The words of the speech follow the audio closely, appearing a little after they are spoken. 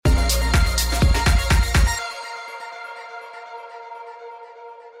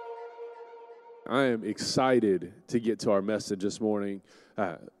I am excited to get to our message this morning.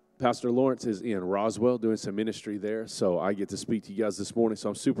 Pastor Lawrence is in Roswell doing some ministry there, so I get to speak to you guys this morning, so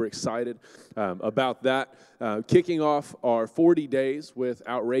I'm super excited about that. Kicking off our 40 days with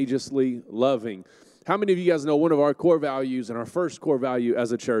Outrageously Loving. How many of you guys know one of our core values and our first core value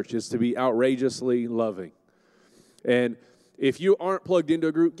as a church is to be outrageously loving? And if you aren't plugged into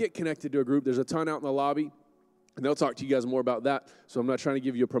a group, get connected to a group. There's a ton out in the lobby. And they'll talk to you guys more about that, so I'm not trying to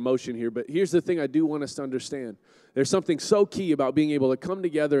give you a promotion here. But here's the thing I do want us to understand. There's something so key about being able to come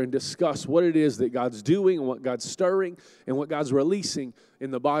together and discuss what it is that God's doing and what God's stirring and what God's releasing in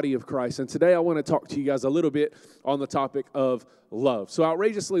the body of Christ. And today I want to talk to you guys a little bit on the topic of love. So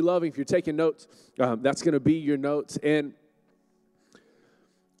outrageously loving, if you're taking notes, that's going to be your notes. And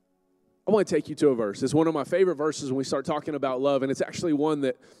I want to take you to a verse. It's one of my favorite verses when we start talking about love, and it's actually one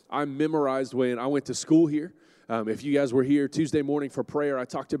that I memorized when I went to school here. If you guys were here Tuesday morning for prayer, I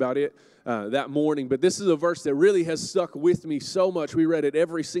talked about it that morning. But this is a verse that really has stuck with me so much. We read it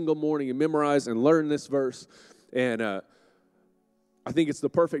every single morning and memorized and learned this verse. And I think it's the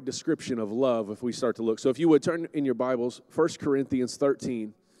perfect description of love if we start to look. So if you would turn in your Bibles, 1 Corinthians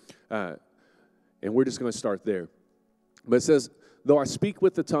 13, and we're just going to start there. But it says, though I speak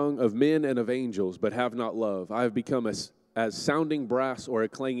with the tongue of men and of angels, but have not love, I have become as sounding brass or a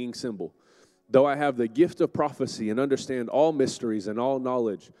clanging cymbal. Though I have the gift of prophecy and understand all mysteries and all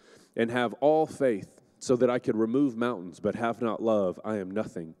knowledge and have all faith so that I could remove mountains but have not love, I am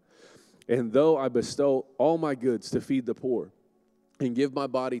nothing. And though I bestow all my goods to feed the poor and give my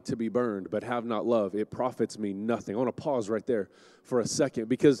body to be burned but have not love, it profits me nothing. I want to pause right there for a second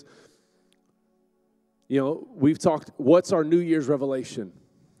because, we've talked, what's our New Year's revelation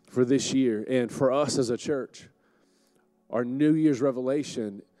for this year? And for us as a church, our New Year's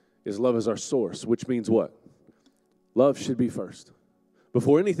revelation is love is our source, which means what? Love should be first.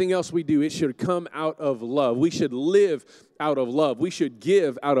 Before anything else we do, it should come out of love. We should live out of love. We should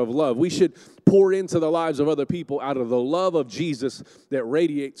give out of love. We should pour into the lives of other people out of the love of Jesus that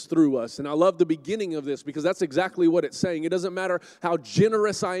radiates through us. And I love the beginning of this because that's exactly what it's saying. It doesn't matter how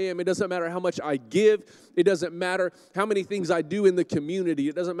generous I am. It doesn't matter how much I give. It doesn't matter how many things I do in the community.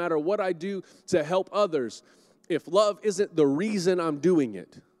 It doesn't matter what I do to help others. If love isn't the reason I'm doing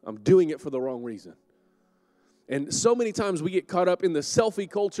it for the wrong reason. And so many times we get caught up in the selfie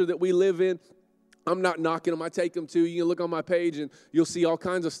culture that we live in. I'm not knocking them. I take them to. You can look on my page and you'll see all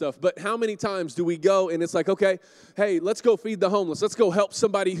kinds of stuff. But how many times do we go and it's like, okay, hey, let's go feed the homeless. Let's go help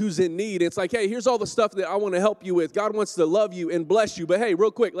somebody who's in need. It's like, hey, here's all the stuff that I want to help you with. God wants to love you and bless you. But hey,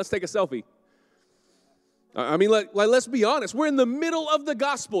 real quick, let's take a selfie. I mean, let's be honest. We're in the middle of the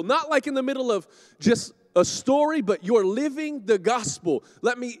gospel. Not like in the middle of just a story, but you're living the gospel.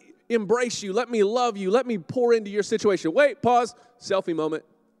 Let me embrace you. Let me love you. Let me pour into your situation. Wait, pause, selfie moment,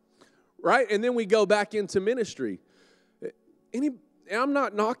 right? And then we go back into ministry. I'm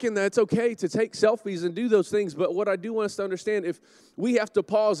not knocking that. It's okay to take selfies and do those things, but what I do want us to understand, if we have to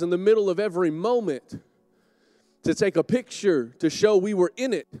pause in the middle of every moment to take a picture to show we were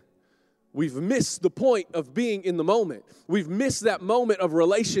in it, we've missed the point of being in the moment. We've missed that moment of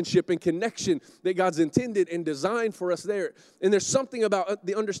relationship and connection that God's intended and designed for us there. And there's something about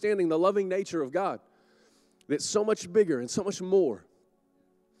the understanding, the loving nature of God that's so much bigger and so much more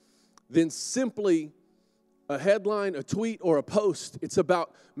than simply a headline, a tweet, or a post. It's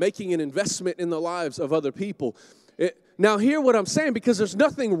about making an investment in the lives of other people. Now, hear what I'm saying, because there's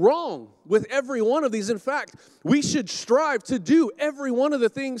nothing wrong with every one of these. In fact, we should strive to do every one of the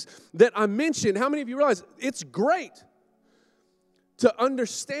things that I mentioned. How many of you realize it's great to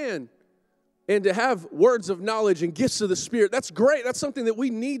understand and to have words of knowledge and gifts of the Spirit? That's great. That's something that we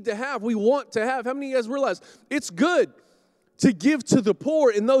need to have. We want to have. How many of you guys realize it's good to give to the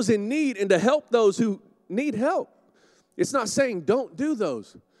poor and those in need and to help those who need help? It's not saying don't do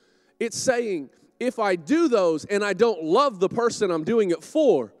those. It's saying, if I do those and I don't love the person I'm doing it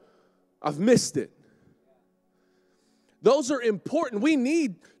for, I've missed it. Those are important. We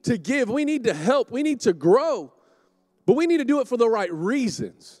need to give. We need to help. We need to grow. But we need to do it for the right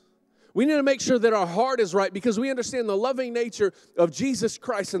reasons. We need to make sure that our heart is right because we understand the loving nature of Jesus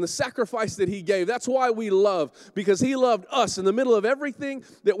Christ and the sacrifice that He gave. That's why we love, because He loved us. In the middle of everything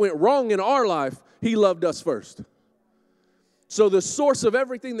that went wrong in our life, He loved us first. So the source of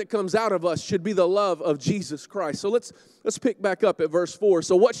everything that comes out of us should be the love of Jesus Christ. So let's pick back up at verse 4.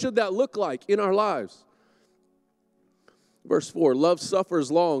 So what should that look like in our lives? Verse 4, love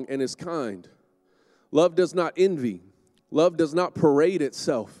suffers long and is kind. Love does not envy. Love does not parade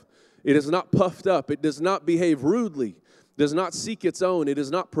itself. It is not puffed up. It does not behave rudely. Does not seek its own. It is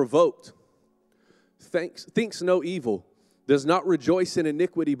not provoked. Thinks no evil. does not rejoice in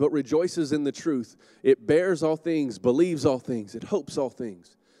iniquity, but rejoices in the truth. It bears all things, believes all things, it hopes all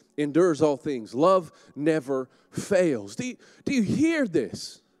things, endures all things. Love never fails. Do you hear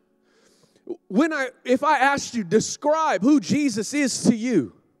this? If I asked you, describe who Jesus is to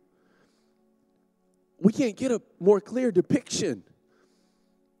you, we can't get a more clear depiction.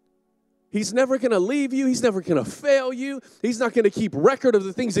 He's never going to leave you. He's never going to fail you. He's not going to keep record of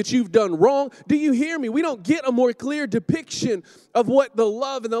the things that you've done wrong. Do you hear me? We don't get a more clear depiction of what the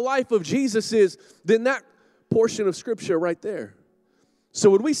love and the life of Jesus is than that portion of Scripture right there. So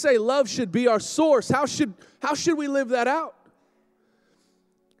when we say love should be our source, how should we live that out?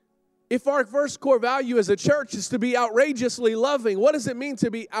 If our first core value as a church is to be outrageously loving, what does it mean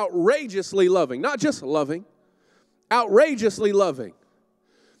to be outrageously loving? Not just loving, outrageously loving.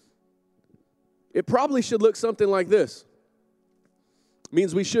 It probably should look something like this. It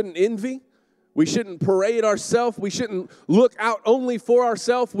means we shouldn't envy. We shouldn't parade ourselves. We shouldn't look out only for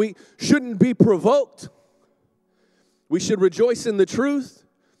ourselves. We shouldn't be provoked. We should rejoice in the truth.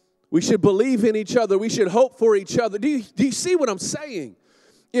 We should believe in each other. We should hope for each other. Do you see what I'm saying?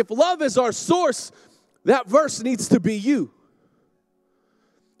 If love is our source, that verse needs to be you.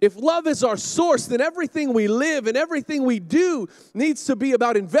 If love is our source, then everything we live and everything we do needs to be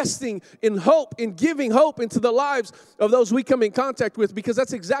about investing in hope, in giving hope into the lives of those we come in contact with, because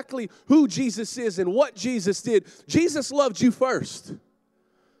that's exactly who Jesus is and what Jesus did. Jesus loved you first.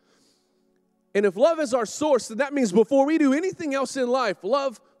 And if love is our source, then that means before we do anything else in life,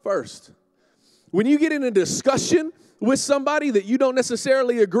 love first. When you get in a discussion with somebody that you don't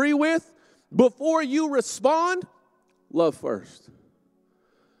necessarily agree with, before you respond, love first.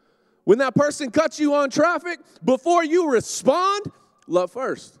 When that person cuts you on traffic, before you respond, love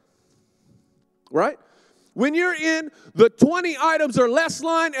first. Right? When you're in the 20 items or less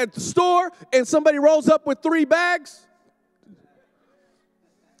line at the store and somebody rolls up with 3 bags,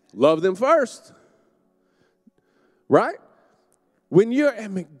 love them first. Right? When you're at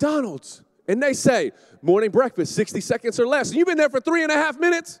McDonald's and they say, morning breakfast, 60 seconds or less, and you've been there for 3.5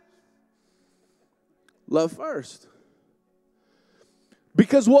 minutes, love first.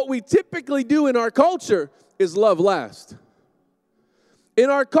 Because what we typically do in our culture is love last. In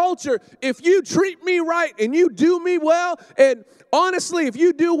our culture, if you treat me right and you do me well, and honestly, if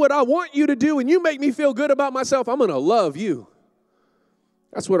you do what I want you to do and you make me feel good about myself, I'm going to love you.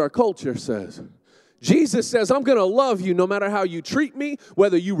 That's what our culture says. Jesus says, I'm going to love you no matter how you treat me,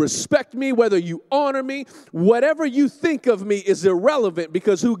 whether you respect me, whether you honor me. Whatever you think of me is irrelevant,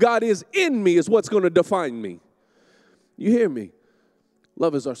 because who God is in me is what's going to define me. You hear me?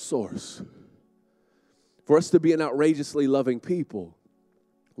 Love is our source. For us to be an outrageously loving people,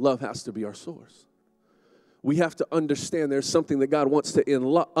 love has to be our source. We have to understand there's something that God wants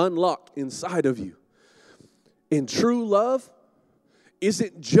to unlock inside of you. And true love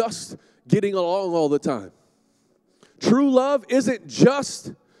isn't just getting along all the time. True love isn't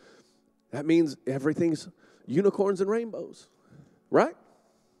just, that means everything's unicorns and rainbows, right?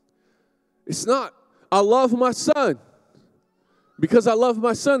 It's not, I love my son. Because I love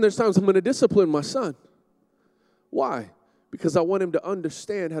my son, there's times I'm going to discipline my son. Why? Because I want him to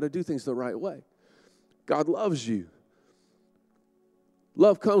understand how to do things the right way. God loves you.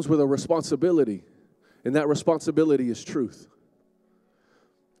 Love comes with a responsibility, and that responsibility is truth.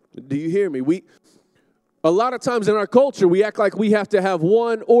 Do you hear me? A lot of times in our culture, we act like we have to have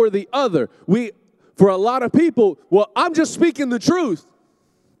one or the other. For a lot of people, well, I'm just speaking the truth.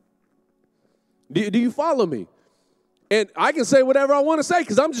 Do you follow me? And I can say whatever I want to say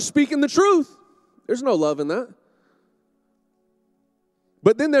because I'm just speaking the truth. There's no love in that.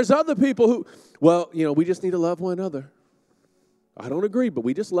 But then there's other people who, well, we just need to love one another. I don't agree, but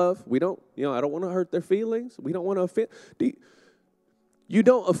we just love. We don't, I don't want to hurt their feelings. We don't want to offend. You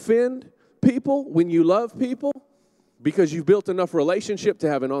don't offend people when you love people because you've built enough relationship to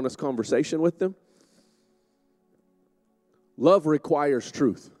have an honest conversation with them. Love requires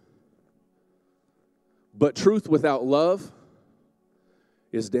truth. But truth without love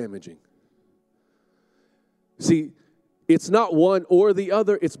is damaging. See, it's not one or the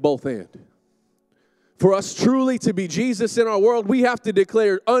other, it's both and. For us truly to be Jesus in our world, we have to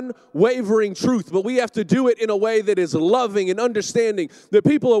declare unwavering truth, but we have to do it in a way that is loving and understanding. The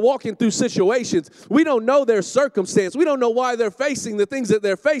people are walking through situations. We don't know their circumstance. We don't know why they're facing the things that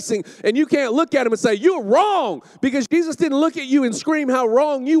they're facing, and you can't look at them and say, you're wrong, because Jesus didn't look at you and scream how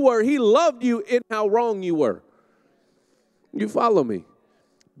wrong you were. He loved you in how wrong you were. You follow me?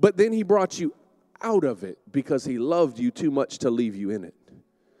 But then he brought you out of it because he loved you too much to leave you in it.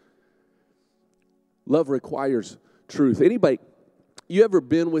 Love requires truth. Anybody, you ever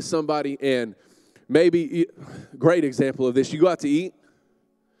been with somebody and maybe, great example of this, you go out to eat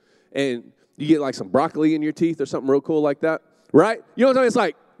and you get like some broccoli in your teeth or something real cool like that, right? You know what I'm saying? It's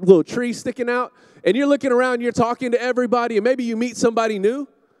like a little tree sticking out, and you're looking around, you're talking to everybody, and maybe you meet somebody new,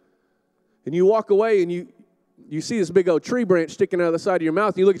 and you walk away and you see this big old tree branch sticking out of the side of your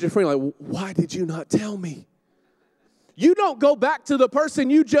mouth, and you look at your friend like, why did you not tell me? You don't go back to the person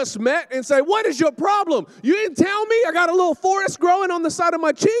you just met and say, what is your problem? You didn't tell me I got a little forest growing on the side of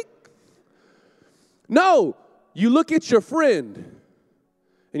my cheek? No, you look at your friend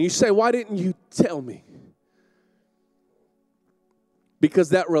and you say, why didn't you tell me? Because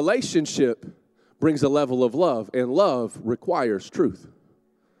that relationship brings a level of love, and love requires truth.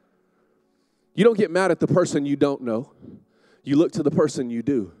 You don't get mad at the person you don't know. You look to the person you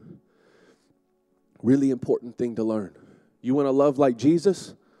do. Really important thing to learn. You want to love like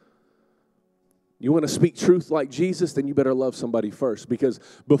Jesus? You want to speak truth like Jesus? Then you better love somebody first. Because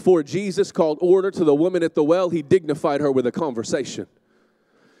before Jesus called order to the woman at the well, he dignified her with a conversation.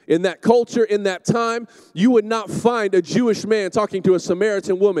 In that culture, in that time, you would not find a Jewish man talking to a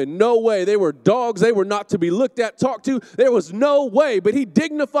Samaritan woman. No way. They were dogs. They were not to be looked at, talked to. There was no way. But he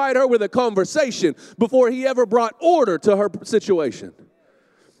dignified her with a conversation before he ever brought order to her situation.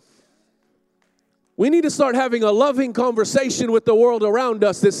 We need to start having a loving conversation with the world around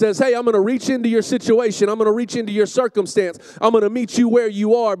us that says, hey, I'm going to reach into your situation. I'm going to reach into your circumstance. I'm going to meet you where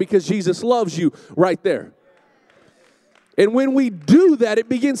you are because Jesus loves you right there. And when we do that, it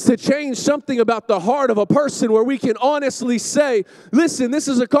begins to change something about the heart of a person where we can honestly say, listen, this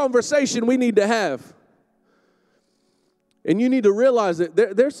is a conversation we need to have. And you need to realize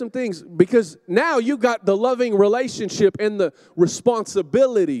that there's some things, because now you got the loving relationship and the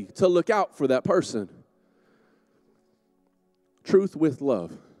responsibility to look out for that person. Truth with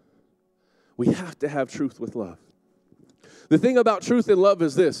love. We have to have truth with love. The thing about truth and love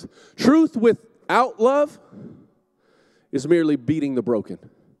is this. Truth without love is merely beating the broken.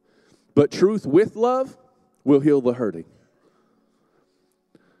 But truth with love will heal the hurting.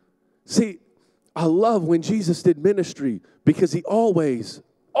 See, I love when Jesus did ministry because he always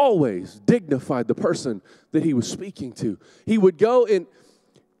dignified the person that he was speaking to. He would go and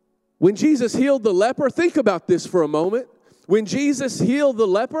when Jesus healed the leper, think about this for a moment. When Jesus healed the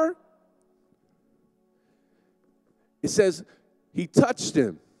leper, it says he touched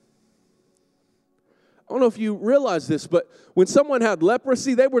him. I don't know if you realize this, but when someone had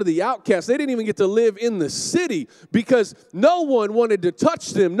leprosy, they were the outcasts. They didn't even get to live in the city because no one wanted to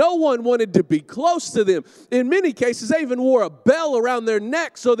touch them. No one wanted to be close to them. In many cases, they even wore a bell around their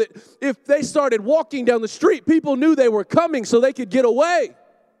neck so that if they started walking down the street, people knew they were coming so they could get away.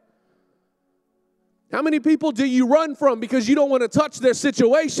 How many people do you run from because you don't want to touch their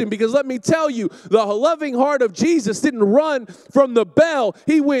situation? Because let me tell you, the loving heart of Jesus didn't run from the bell.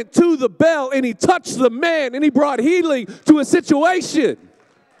 He went to the bell and he touched the man and he brought healing to a situation.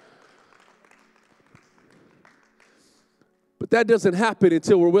 But that doesn't happen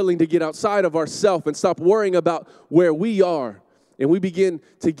until we're willing to get outside of ourselves and stop worrying about where we are. And we begin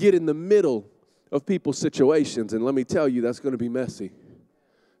to get in the middle of people's situations. And let me tell you, that's going to be messy.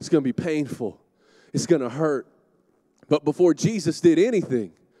 It's going to be painful. It's going to hurt. But before Jesus did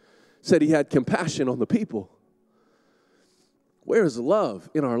anything, said he had compassion on the people. Where is love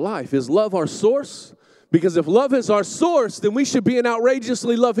in our life? Is love our source? Because if love is our source, then we should be an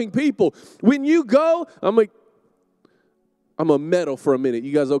outrageously loving people. When you go, I'm a meddle for a minute.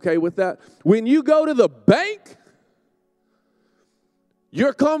 You guys okay with that? When you go to the bank,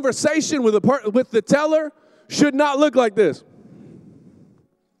 your conversation with the teller should not look like this.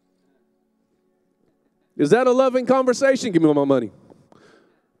 Is that a loving conversation? Give me all my money.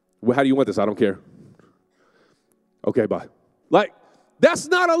 Well, how do you want this? I don't care. Okay, bye. Like, that's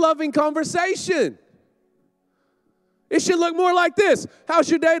not a loving conversation. It should look more like this. How's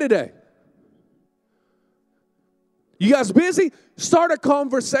your day today? You guys busy? Start a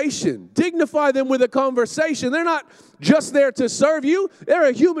conversation. Dignify them with a conversation. They're not just there to serve you. They're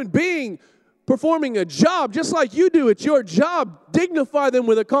a human being performing a job just like you do. It's your job. Dignify them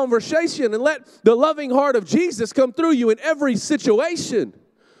with a conversation and let the loving heart of Jesus come through you in every situation.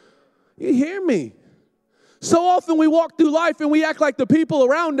 You hear me? So often we walk through life and we act like the people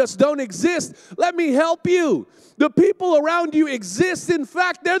around us don't exist. Let me help you. The people around you exist. In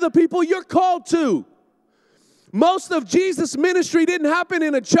fact, they're the people you're called to. Most of Jesus' ministry didn't happen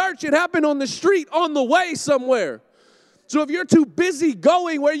in a church. It happened on the street, on the way somewhere. So if you're too busy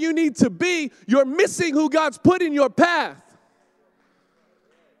going where you need to be, you're missing who God's put in your path.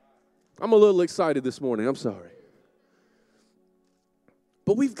 I'm a little excited this morning. I'm sorry.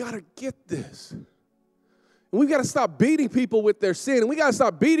 But we've got to get this. And we've got to stop beating people with their sin. And we got to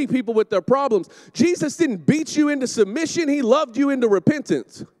stop beating people with their problems. Jesus didn't beat you into submission. He loved you into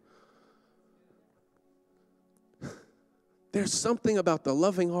repentance. There's something about the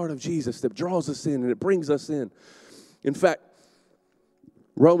loving heart of Jesus that draws us in and it brings us in. In fact,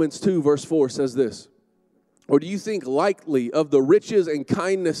 Romans 2 verse 4 says this, or do you think lightly of the riches and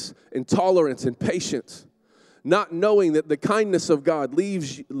kindness and tolerance and patience, not knowing that the kindness of God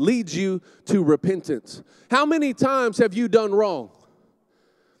leads you to repentance? How many times have you done wrong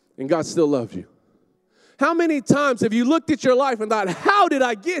and God still loved you? How many times have you looked at your life and thought, how did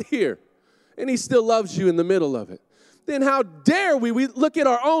I get here? And he still loves you in the middle of it. Then how dare we look at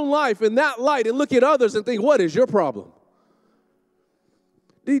our own life in that light and look at others and think, what is your problem?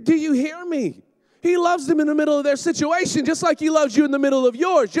 Do you hear me? He loves them in the middle of their situation just like he loves you in the middle of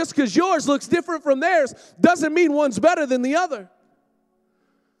yours. Just because yours looks different from theirs doesn't mean one's better than the other.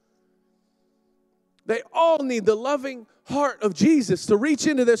 They all need the loving heart of Jesus to reach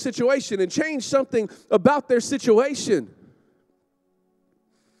into their situation and change something about their situation.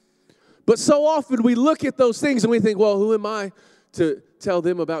 But so often we look at those things and we think, well, who am I to tell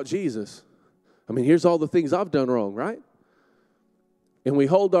them about Jesus? I mean, here's all the things I've done wrong, right? And we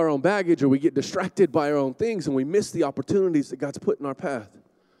hold our own baggage or we get distracted by our own things and we miss the opportunities that God's put in our path.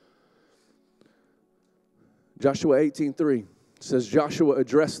 Joshua 18:3 says, Joshua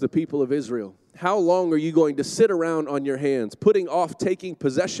addressed the people of Israel. How long are you going to sit around on your hands, putting off taking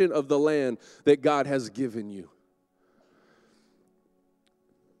possession of the land that God has given you?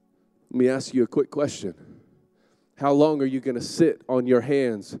 Let me ask you a quick question. How long are you going to sit on your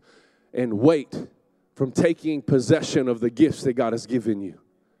hands and wait from taking possession of the gifts that God has given you?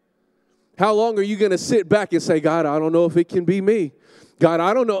 How long are you going to sit back and say, God, I don't know if it can be me. God,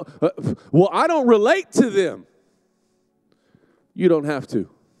 I don't know. Well, I don't relate to them. You don't have to.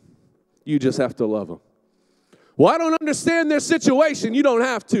 You just have to love them. Well, I don't understand their situation. You don't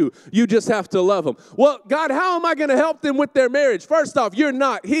have to. You just have to love them. Well, God, how am I going to help them with their marriage? First off, you're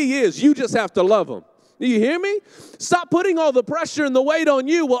not. He is. You just have to love them. Do you hear me? Stop putting all the pressure and the weight on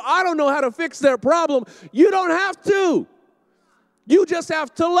you. Well, I don't know how to fix their problem. You don't have to. You just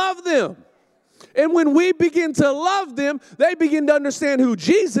have to love them. And when we begin to love them, they begin to understand who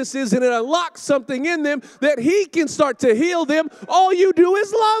Jesus is, and it unlocks something in them that he can start to heal them. All you do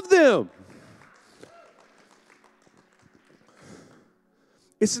is love them.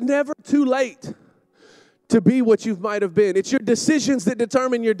 It's never too late to be what you might have been. It's your decisions that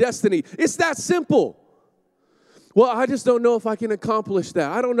determine your destiny. It's that simple. Well, I just don't know if I can accomplish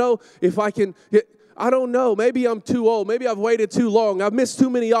that. I don't know if I can. I don't know. Maybe I'm too old. Maybe I've waited too long. I've missed too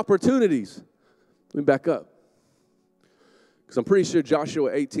many opportunities. Let me back up. Because I'm pretty sure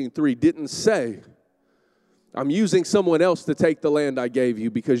Joshua 18:3 didn't say, I'm using someone else to take the land I gave you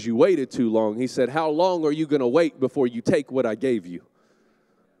because you waited too long. He said, how long are you going to wait before you take what I gave you?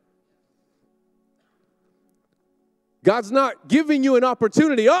 God's not giving you an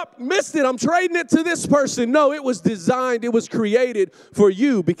opportunity. Oh, missed it. I'm trading it to this person. No, it was designed. It was created for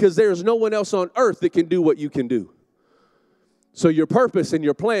you because there's no one else on earth that can do what you can do. So your purpose and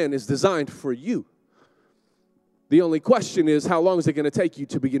your plan is designed for you. The only question is, how long is it going to take you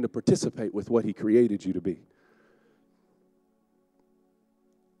to begin to participate with what he created you to be?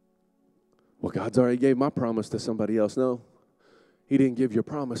 Well, God's already gave my promise to somebody else. No, he didn't give your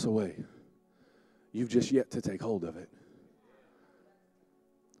promise away. You've just yet to take hold of it.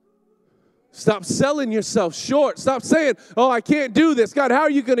 Stop selling yourself short. Stop saying, oh, I can't do this. God, how are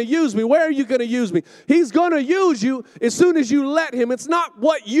you going to use me? Where are you going to use me? He's going to use you as soon as you let him. It's not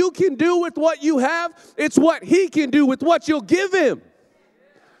what you can do with what you have. It's what he can do with what you'll give him.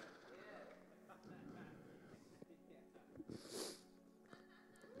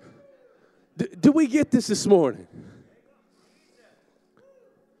 Do we get this morning?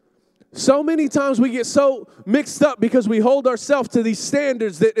 So many times we get so mixed up because we hold ourselves to these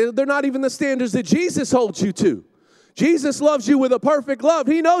standards that they're not even the standards that Jesus holds you to. Jesus loves you with a perfect love.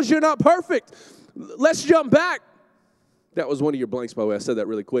 He knows you're not perfect. Let's jump back. That was one of your blanks, by the way. I said that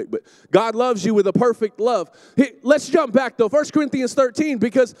really quick. But God loves you with a perfect love. Let's jump back, though. 1 Corinthians 13,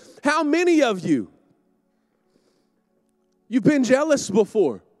 because how many of you've been jealous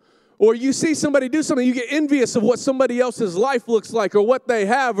before? Or you see somebody do something, you get envious of what somebody else's life looks like or what they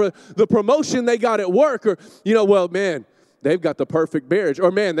have or the promotion they got at work or, well, man, they've got the perfect marriage or,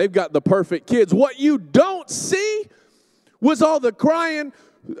 man, they've got the perfect kids. What you don't see was all the crying,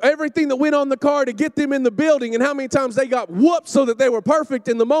 everything that went on the car to get them in the building and how many times they got whooped so that they were perfect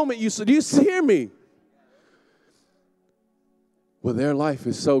in the moment. You said, do you hear me? Well, their life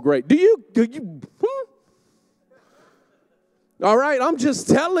is so great. All right, I'm just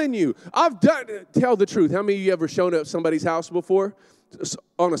telling you. Tell the truth. How many of you ever shown up at somebody's house before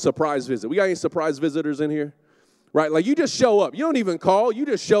on a surprise visit? We got any surprise visitors in here? Right, like you just show up. You don't even call. You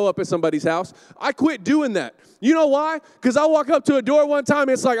just show up at somebody's house. I quit doing that. You know why? Because I walk up to a door one time,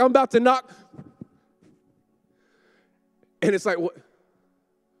 and it's like I'm about to knock. And it's like, what?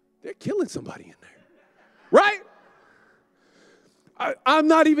 They're killing somebody in there. Right? I'm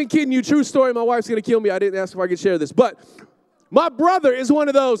not even kidding you. True story. My wife's going to kill me. I didn't ask if I could share this. But my brother is one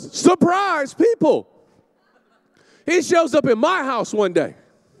of those surprise people. He shows up in my house one day.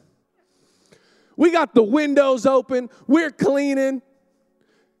 We got the windows open. We're cleaning.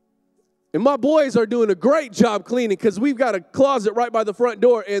 And my boys are doing a great job cleaning because we've got a closet right by the front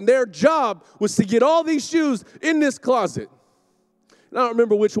door, and their job was to get all these shoes in this closet. And I don't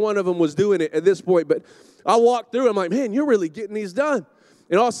remember which one of them was doing it at this point, but I walked through. I'm like, man, you're really getting these done.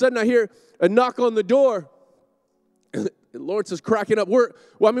 And all of a sudden I hear a knock on the door. And Lawrence is cracking up.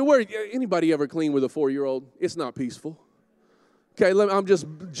 Anybody ever clean with a 4-year-old? It's not peaceful. Okay,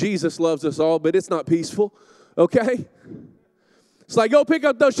 Jesus loves us all, but it's not peaceful. Okay? It's like, go pick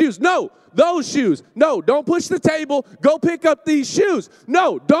up those shoes. No, those shoes. No, don't push the table. Go pick up these shoes.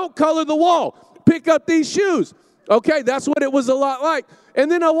 No, don't color the wall. Pick up these shoes. Okay, that's what it was a lot like. And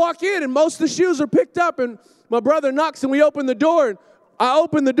then I walk in, and most of the shoes are picked up, and my brother knocks, and we open the door, and I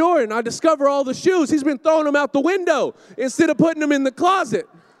open the door, and I discover all the shoes. He's been throwing them out the window instead of putting them in the closet.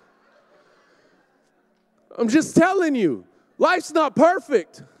 I'm just telling you, life's not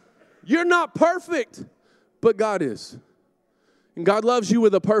perfect. You're not perfect, but God is. And God loves you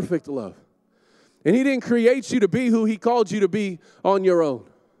with a perfect love. And He didn't create you to be who He called you to be on your own.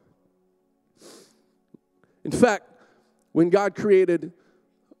 In fact, when God created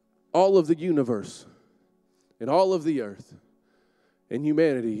all of the universe and all of the earth and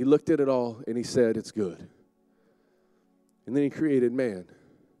humanity, He looked at it all and He said, it's good. And then He created man. And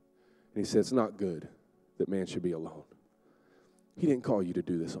He said, it's not good that man should be alone. He didn't call you to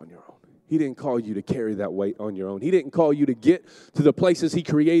do this on your own. He didn't call you to carry that weight on your own. He didn't call you to get to the places He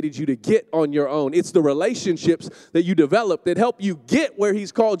created you to get on your own. It's the relationships that you develop that help you get where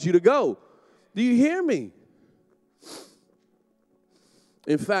He's called you to go. Do you hear me?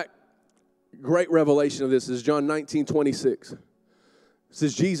 In fact, great revelation of this is John 19:26. It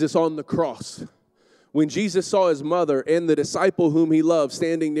says Jesus on the cross. When Jesus saw His mother and the disciple whom He loved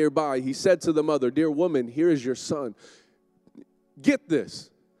standing nearby, He said to the mother, dear woman, here is your son. Get this.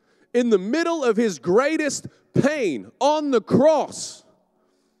 In the middle of His greatest pain on the cross,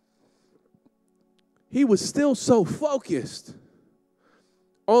 He was still so focused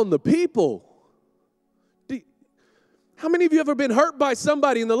on the people. How many of you ever been hurt by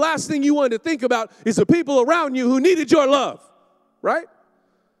somebody and the last thing you wanted to think about is the people around you who needed your love, right?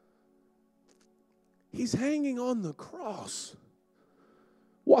 He's hanging on the cross,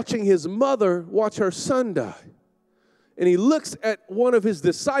 watching His mother watch her son die. And He looks at one of His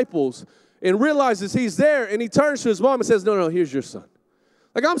disciples and realizes he's there, and He turns to His mom and says, no, here's your son.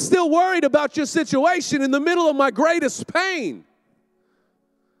 Like, I'm still worried about your situation in the middle of my greatest pain.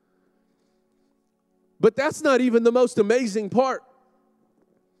 But that's not even the most amazing part.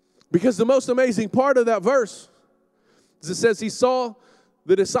 Because the most amazing part of that verse is it says He saw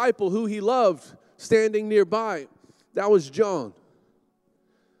the disciple who He loved standing nearby. That was John.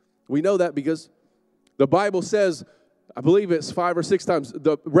 We know that because the Bible says, I believe it's 5 or 6 times,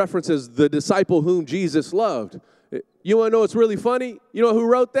 the references the disciple whom Jesus loved. You want to know what's really funny? You know who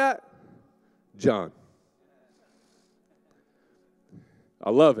wrote that? John.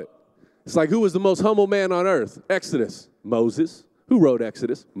 I love it. It's like, who was the most humble man on earth? Exodus. Moses. Who wrote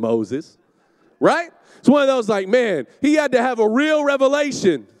Exodus? Moses. Right? It's one of those like, man, he had to have a real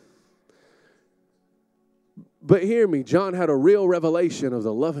revelation. But hear me, John had a real revelation of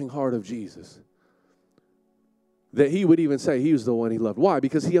the loving heart of Jesus. That he would even say he was the one He loved. Why?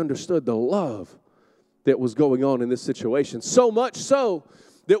 Because he understood the love that was going on in this situation. So much so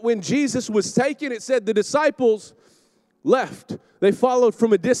that when Jesus was taken, it said the disciples left. They followed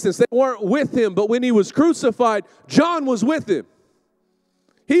from a distance. They weren't with Him, but when He was crucified, John was with Him.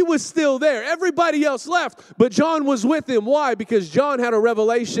 He was still there. Everybody else left, but John was with Him. Why? Because John had a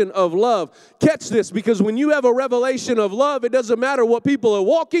revelation of love. Catch this, because when you have a revelation of love, it doesn't matter what people are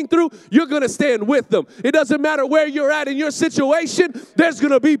walking through, you're going to stand with them. It doesn't matter where you're at in your situation, there's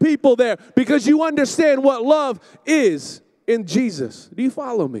going to be people there because you understand what love is in Jesus. Do you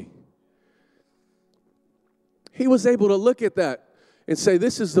follow me? He was able to look at that and say,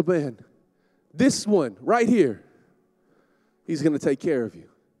 this is the man. This one right here, He's going to take care of you.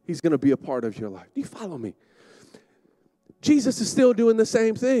 He's going to be a part of your life. Do you follow me? Jesus is still doing the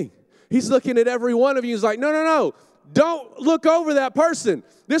same thing. He's looking at every one of you. He's like, no. don't look over that person.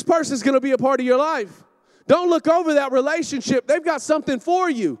 This person's going to be a part of your life. Don't look over that relationship. They've got something for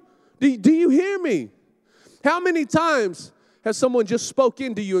you. Do you hear me? How many times has someone just spoke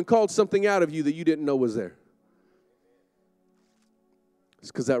into you and called something out of you that you didn't know was there?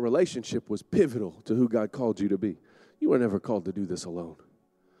 It's because that relationship was pivotal to who God called you to be. You were never called to do this alone.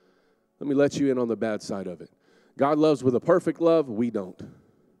 Let me let you in on the bad side of it. God loves with a perfect love. We don't.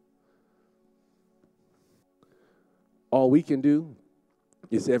 All we can do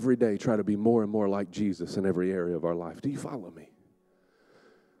is every day try to be more and more like Jesus in every area of our life. Do you follow me?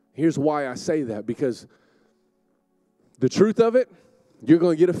 Here's why I say that, because the truth of it, you're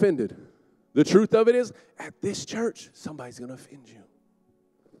going to get offended. The truth of it is, at this church, somebody's going to offend you.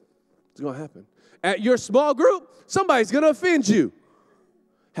 It's going to happen. At your small group, somebody's going to offend you.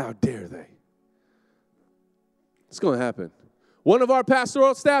 How dare they? It's going to happen. One of our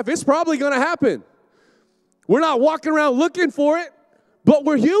pastoral staff, it's probably going to happen. We're not walking around looking for it, but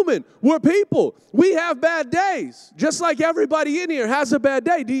we're human. We're people. We have bad days, just like everybody in here has a bad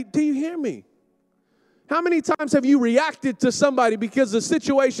day. Do you hear me? How many times have you reacted to somebody because of the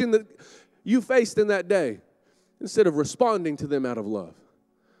situation that you faced in that day instead of responding to them out of love?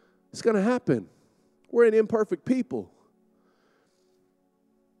 It's going to happen. We're an imperfect people.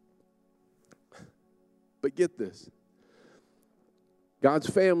 But get this. God's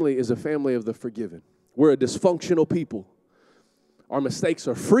family is a family of the forgiven. We're a dysfunctional people. Our mistakes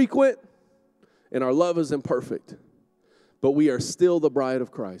are frequent, and our love is imperfect. But we are still the bride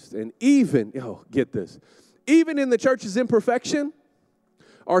of Christ. And even, get this, even in the church's imperfection,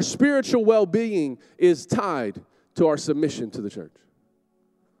 our spiritual well-being is tied to our submission to the church.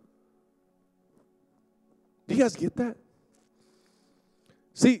 Do you guys get that?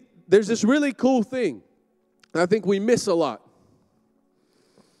 See, there's this really cool thing I think we miss a lot.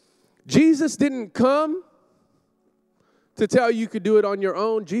 Jesus didn't come to tell you could do it on your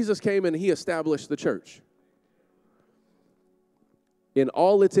own. Jesus came and he established the church. In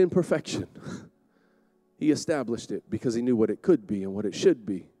all its imperfection, he established it because he knew what it could be and what it should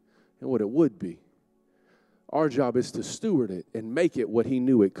be and what it would be. Our job is to steward it and make it what he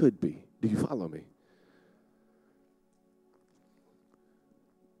knew it could be. Do you follow me?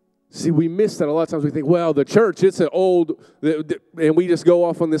 See, we miss that a lot of times. We think, well, the church, it's an old, and we just go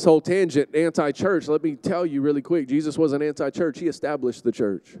off on this whole tangent, anti-church. Let me tell you really quick, Jesus wasn't anti-church. He established the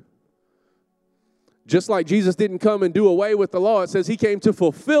church. Just like Jesus didn't come and do away with the law, it says he came to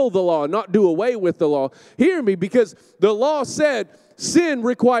fulfill the law, not do away with the law. Hear me, because the law said sin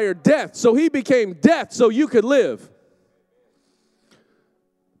required death, so he became death so you could live.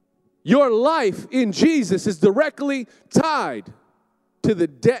 Your life in Jesus is directly tied to the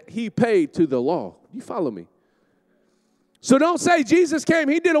debt he paid to the law. You follow me? So don't say Jesus came,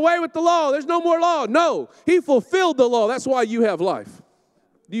 he did away with the law, there's no more law. No, he fulfilled the law. That's why you have life.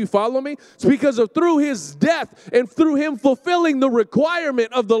 Do you follow me? It's because of through his death and through him fulfilling the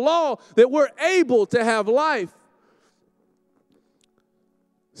requirement of the law that we're able to have life.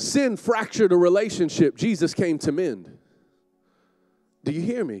 Sin fractured a relationship Jesus came to mend. Do you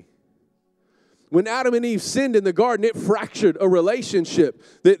hear me? When Adam and Eve sinned in the garden, it fractured a relationship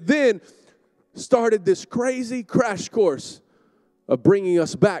that then started this crazy crash course of bringing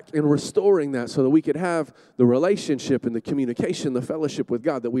us back and restoring that so that we could have the relationship and the communication, the fellowship with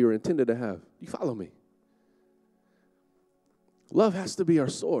God that we were intended to have. You follow me? Love has to be our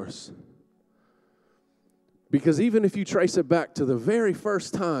source. Because even if you trace it back to the very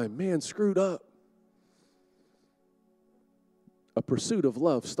first time man screwed up, a pursuit of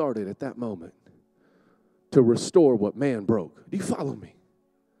love started at that moment to restore what man broke. Do you follow me?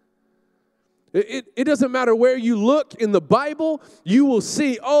 It doesn't matter where you look in the Bible, you will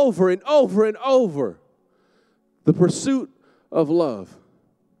see over and over and over the pursuit of love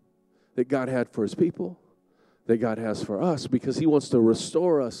that God had for his people, that God has for us, because he wants to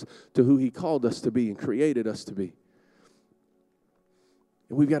restore us to who he called us to be and created us to be.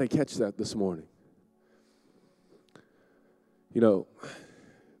 And we've got to catch that this morning. You know,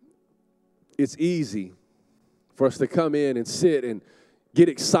 it's easy for us to come in and sit and get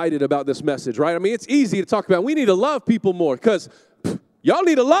excited about this message, right? I mean, it's easy to talk about. We need to love people more because y'all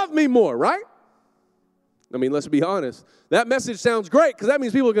need to love me more, right? I mean, let's be honest. That message sounds great because that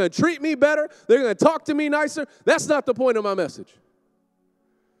means people are going to treat me better. They're going to talk to me nicer. That's not the point of my message.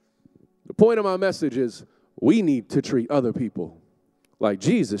 The point of my message is we need to treat other people like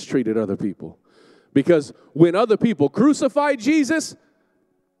Jesus treated other people. Because when other people crucified Jesus,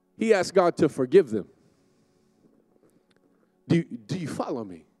 he asked God to forgive them. Do you follow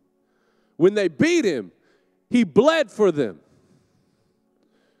me? When they beat him, he bled for them.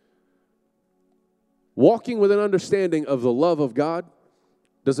 Walking with an understanding of the love of God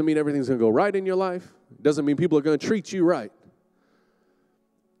doesn't mean everything's going to go right in your life. Doesn't mean people are going to treat you right.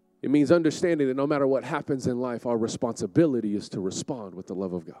 It means understanding that no matter what happens in life, our responsibility is to respond with the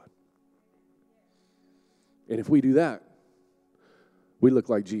love of God. And if we do that, we look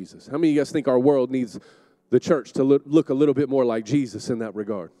like Jesus. How many of you guys think our world needs the church to look a little bit more like Jesus in that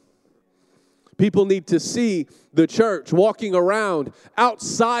regard? People need to see the church walking around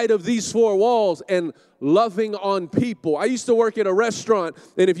outside of these four walls and loving on people. I used to work at a restaurant,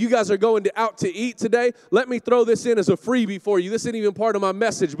 and if you guys are going out to eat today, let me throw this in as a freebie for you. This isn't even part of my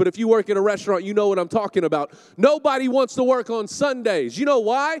message, but if you work at a restaurant, you know what I'm talking about. Nobody wants to work on Sundays. You know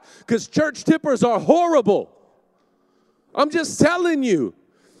why? Because church tippers are horrible. I'm just telling you.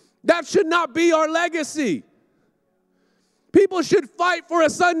 That should not be our legacy. People should fight for a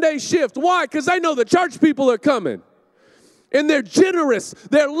Sunday shift. Why? Because they know the church people are coming. And they're generous.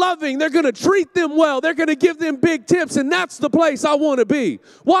 They're loving. They're going to treat them well. They're going to give them big tips. And that's the place I want to be.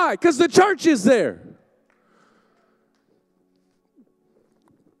 Why? Because the church is there.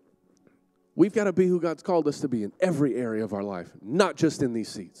 We've got to be who God's called us to be in every area of our life, not just in these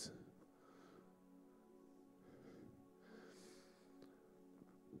seats.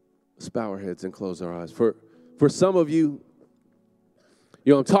 Let's bow our heads and close our eyes. For some of you,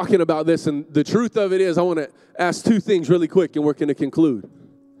 I'm talking about this, and the truth of it is I want to ask two things really quick, and we're going to conclude.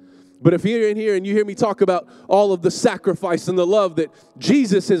 But if you're in here and you hear me talk about all of the sacrifice and the love that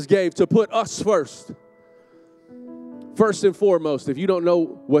Jesus has gave to put us first and foremost, if you don't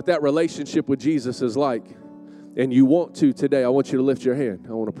know what that relationship with Jesus is like, and you want to today, I want you to lift your hand.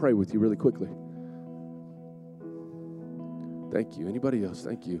 I want to pray with you really quickly. Thank you. Anybody else?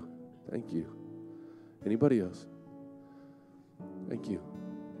 Thank you. Thank you. Anybody else? Thank you.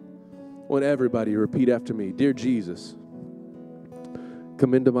 I want everybody to repeat after me. Dear Jesus,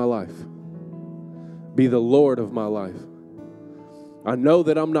 come into my life. Be the Lord of my life. I know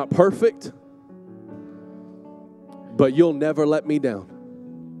that I'm not perfect, but you'll never let me down.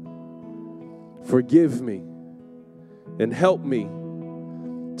 Forgive me and help me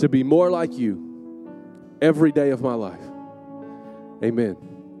to be more like you every day of my life. Amen.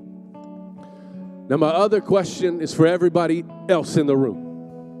 Now, my other question is for everybody else in the room,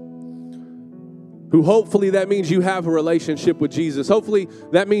 who hopefully that means you have a relationship with Jesus. Hopefully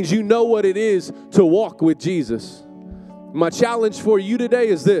that means you know what it is to walk with Jesus. My challenge for you today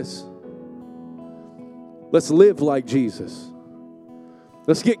is this. Let's live like Jesus.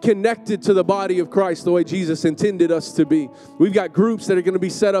 Let's get connected to the body of Christ the way Jesus intended us to be. We've got groups that are going to be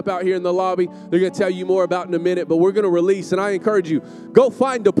set up out here in the lobby. They're going to tell you more about in a minute, but we're going to release, and I encourage you, go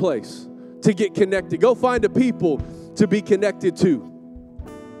find a place to get connected. Go find a people to be connected to.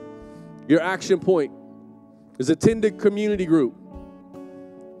 Your action point is attend a community group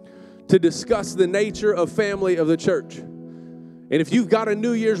to discuss the nature of family of the church. And if you've got a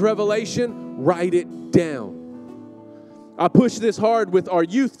New Year's revelation, write it down. I push this hard with our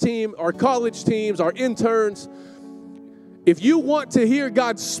youth team, our college teams, our interns. If you want to hear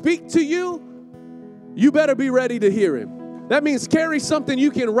God speak to you, you better be ready to hear him. That means carry something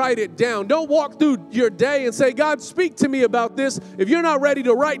you can write it down. Don't walk through your day and say, God, speak to me about this. If you're not ready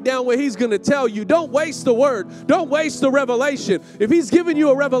to write down what he's going to tell you, don't waste the word. Don't waste the revelation. If he's given you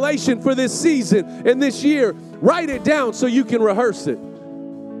a revelation for this season and this year, write it down so you can rehearse it.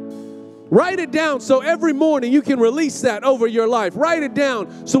 Write it down so every morning you can release that over your life. Write it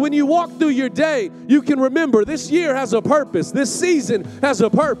down so when you walk through your day, you can remember this year has a purpose. This season has a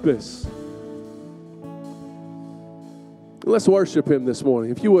purpose. Let's worship him this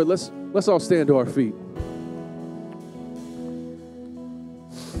morning. If you would, let's all stand to our feet.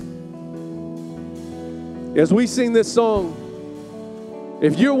 As we sing this song,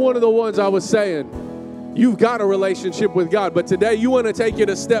 if you're one of the ones I was saying, you've got a relationship with God, but today you want to take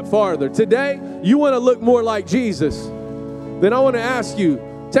it a step farther. Today, you want to look more like Jesus. Then I want to ask you,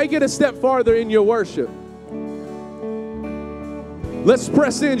 take it a step farther in your worship. Let's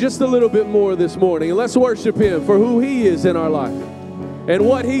press in just a little bit more this morning, and let's worship him for who he is in our life and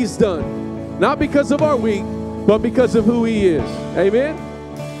what he's done. Not because of our week, but because of who he is. Amen.